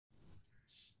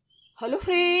Hello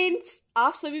friends,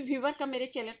 आप सभी viewer का मेरे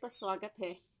चैनल पर स्वागत है।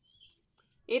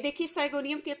 ये देखिए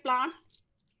साइगोनियम के प्लांट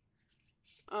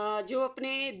जो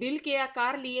अपने दिल के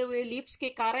आकार लिए हुए लीव्स के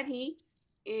कारण ही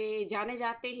ये जाने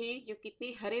जाते हैं, जो कितने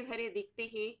हरे भरे दिखते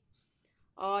हैं।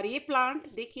 और ये प्लांट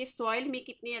देखिए सॉइल में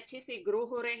कितने अच्छे से ग्रो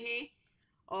हो रहे हैं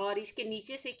और इसके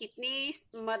नीचे से कितने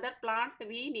मदर प्लांट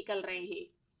भी निकल रहे हैं।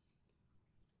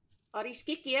 और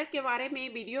इसके केयर के बारे में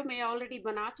वीडियो मैं ऑलरेडी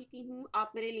बना चुकी हूँ,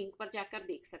 आप मेरे लिंक पर जाकर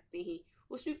देख सकते हैं।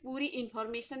 उसमें पूरी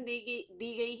इंफॉर्मेशन दी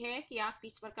गई है कि आप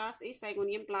किस प्रकार से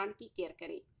साइगोनियम प्लांट की केयर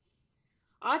करें।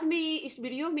 आज मैं इस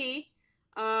वीडियो में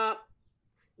आ,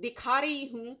 दिखा रही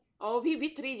हूँ और भी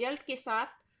विथ रिजल्ट के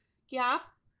साथ कि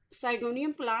आप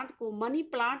साइगोनियम प्लांट को मनी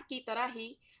प्लांट की तरह ही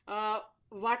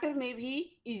वाटर में भी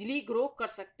इजीली ग्रो कर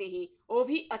सकते हैं, वो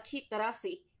भी अच्छी तरह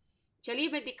से। चलिए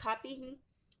मैं दिखाती हूँ।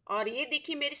 और ये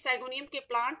देखिए मेरे साइगोनियम के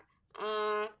प्लांट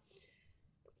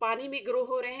पानी में ग्रो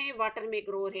हो रहे हैं, वाटर में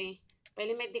ग्रो हो रहे हैं।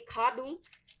 पहले मैं दिखा दूँ।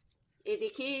 ये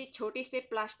देखिए छोटे से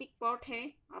प्लास्टिक पॉट है,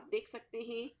 आप देख सकते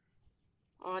हैं।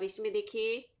 और इसमें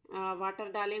देखिए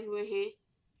वाटर डाले हुए हैं।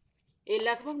 ये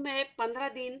लगभग मैं 15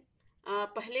 दिन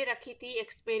पहले रखी थी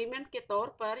एक्सपेरिमेंट के तौर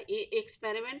पर। ये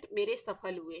एक्सपेरिमेंट मेरे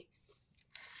सफल हुए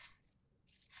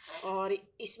और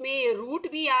इसमें रूट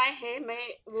भी आए हैं, मैं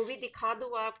वो भी दिखा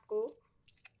दूँ आपको।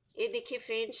 ये देखिए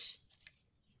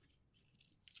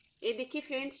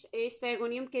फ्रेंड्स, ये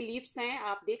सैगोनियम के लीव्स हैं,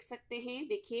 आप देख सकते हैं।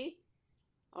 देखिए,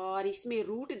 और इसमें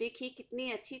रूट देखिए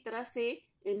कितने अच्छी तरह से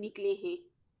निकले हैं।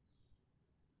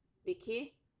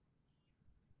 देखिए,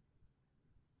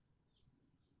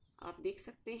 आप देख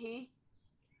सकते हैं।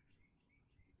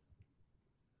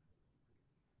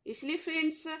 इसलिए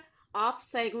फ्रेंड्स, आप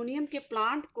सैगोनियम के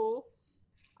प्लांट को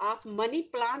आप मनी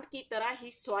प्लांट की तरह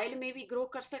ही सॉइल में भी ग्रो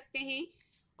कर सकते हैं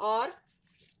और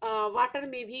वाटर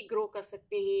में भी ग्रो कर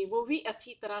सकते हैं, वो भी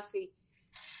अच्छी तरह से।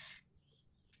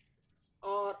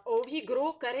 और वो भी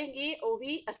ग्रो करेंगे, वो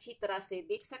भी अच्छी तरह से।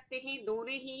 देख सकते हैं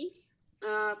दोनों ही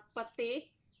पत्ते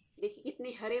देखिए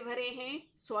कितने हरे भरे हैं,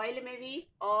 सॉइल में भी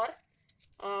और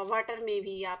वाटर में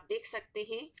भी, आप देख सकते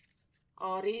हैं।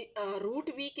 और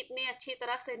रूट भी कितने अच्छी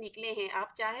तरह से निकले हैं।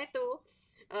 आप चाहे तो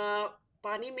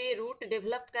पानी में रूट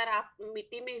डेवलप कर आप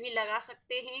मिट्टी में भी लगा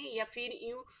सकते हैं, या फिर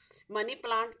यूँ मनी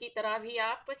प्लांट की तरह भी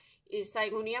आप इस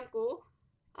साइगोनियम को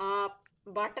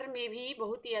वाटर में भी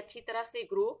बहुत ही अच्छी तरह से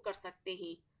ग्रो कर सकते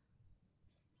हैं।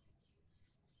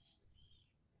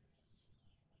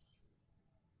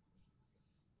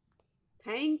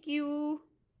 Thank you.